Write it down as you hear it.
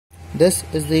This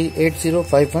is the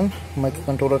 8051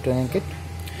 microcontroller training kit.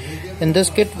 In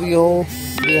this kit we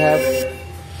have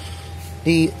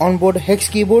the onboard hex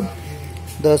keyboard,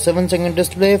 the 7-second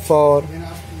display for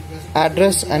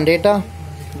address and data.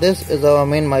 This is our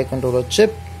main microcontroller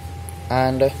chip,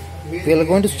 and we are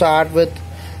going to start with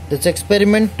this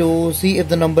experiment to see if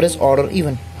the number is odd or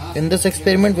even. In this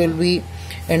experiment we will be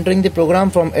entering the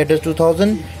program from address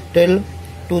 2000 till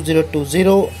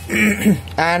 2020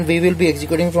 and we will be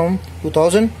executing from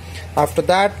 2000. After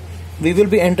that we will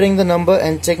be entering the number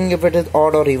and checking if it is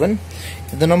odd or even.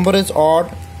 If the number is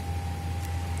odd,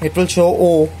 it will show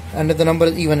O, and if the number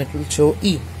is even, it will show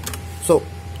E. So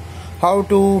how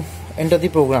to enter the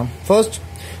program? First,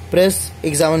 press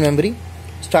examine memory,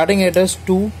 starting address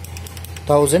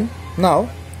 2000. Now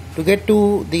to get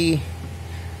to the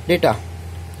data,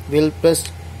 we'll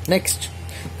press next.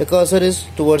 The cursor is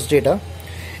towards data.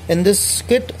 In this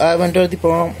kit I have entered the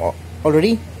program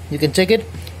already. You can check it.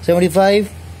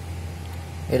 75,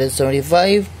 it is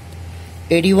 75,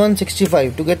 81,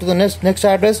 65. To get to the next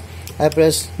address, I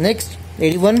press next.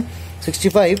 81,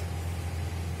 65.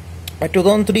 At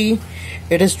 2003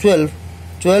 it is 12,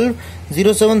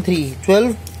 073,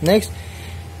 12. Next,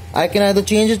 I can either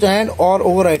change it and or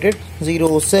overwrite it.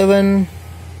 07.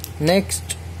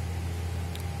 Next,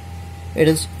 it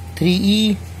is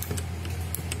 3E.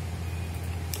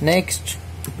 Next,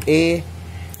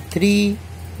 A3.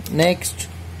 Next,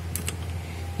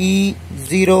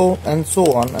 E0, and so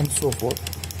on and so forth.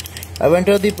 I've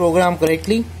entered the program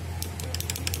correctly.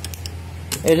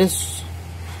 It is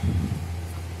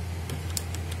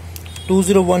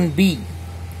 201B.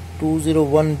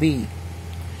 201B.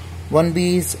 1B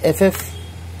is FF.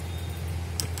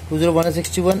 201 is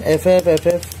 61.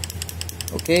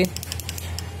 FF. Okay.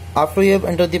 After you have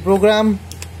entered the program,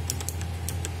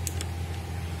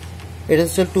 it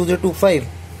is still 2025.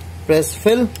 Press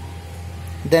fill,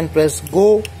 then press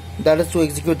go, that is to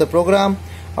execute the program.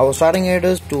 Our starting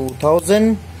address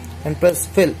 2000 and press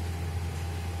fill.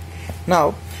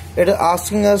 Now it is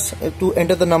asking us to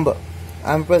enter the number.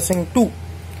 I am pressing 2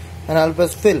 and I will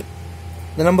press fill.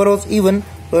 The number was even,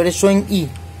 so it is showing E.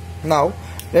 Now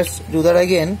let's do that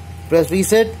again. Press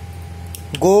reset,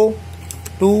 go,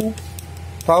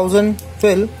 2000,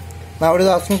 fill. Now it is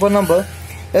asking for number.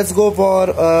 Let's go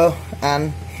for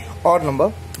an odd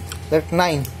number. That's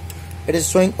 9. It is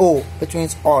showing O, which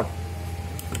means odd.